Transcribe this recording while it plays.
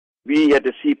We at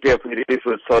the CPF, we really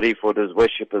feel sorry for those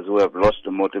worshippers who have lost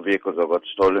the motor vehicles or got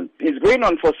stolen. It's going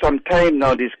on for some time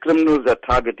now. These criminals are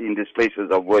targeting these places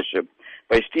of worship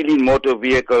by stealing motor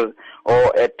vehicles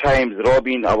or at times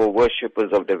robbing our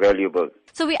worshippers of the valuables.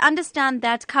 So we understand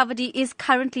that Kavady is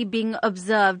currently being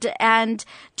observed, and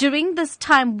during this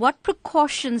time, what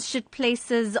precautions should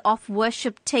places of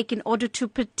worship take in order to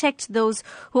protect those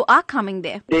who are coming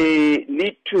there? They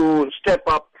need to step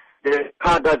up the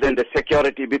guards and the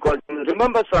security, because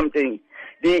remember something,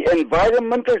 the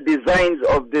environmental designs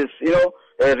of this,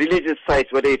 religious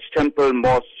sites, whether it's temple,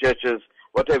 mosques, churches,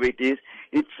 whatever it is,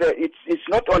 it's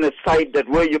not on a site that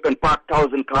where you can park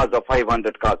 1,000 cars or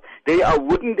 500 cars. They are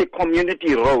within the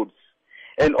community roads.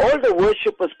 And all the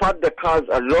worshippers park the cars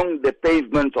along the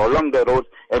pavements or along the roads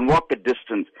and walk a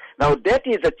distance. Now that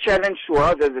is a challenge to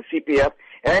us as a CPF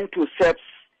and to SEPs.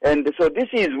 And so this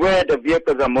is where the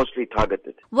vehicles are mostly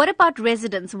targeted. What about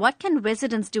residents? What can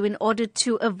residents do in order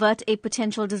to avert a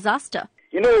potential disaster?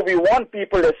 We want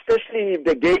people, especially if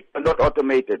the gates are not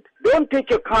automated. Don't take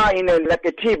your car in like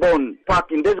a T-bone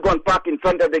parking. Just go and park in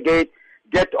front of the gate,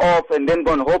 get off, and then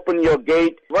go and open your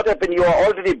gate. What happens? You are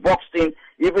already boxed in,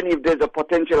 even if there's a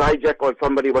potential hijack or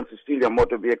somebody wants to steal your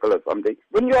motor vehicle or something.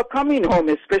 When you are coming home,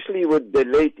 especially with the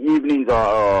late evenings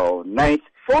or nights,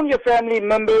 phone your family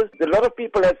members. A lot of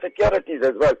people have securities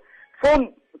as well.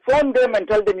 Phone them and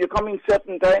tell them you're coming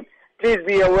certain time. Please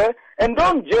be aware. And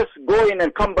don't just go in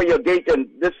and come by your gate and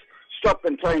just stop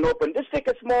and try and open. Just take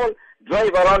a small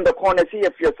drive around the corner, see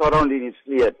if your surrounding is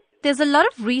cleared. There's a lot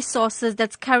of resources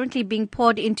that's currently being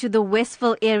poured into the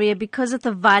Westville area because of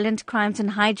the violent crimes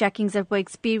and hijackings that were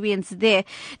experienced there.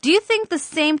 Do you think the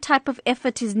same type of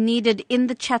effort is needed in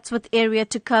the Chatsworth area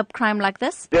to curb crime like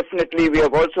this? Definitely. We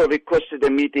have also requested a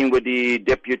meeting with the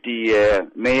Deputy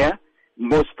Mayor.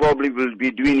 Most probably will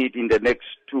be doing it in the next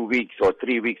 2 weeks or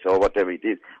 3 weeks or whatever it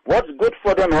is. What's good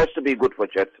for them has to be good for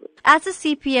Chatsworth. As a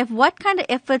CPF, what kind of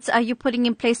efforts are you putting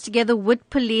in place together with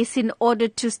police in order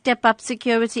to step up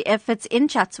security efforts in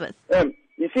Chatsworth?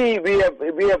 You see, we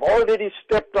have already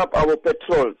stepped up our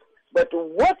patrols. But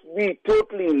what we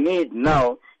totally need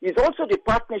now is also the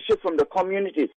partnership from the community.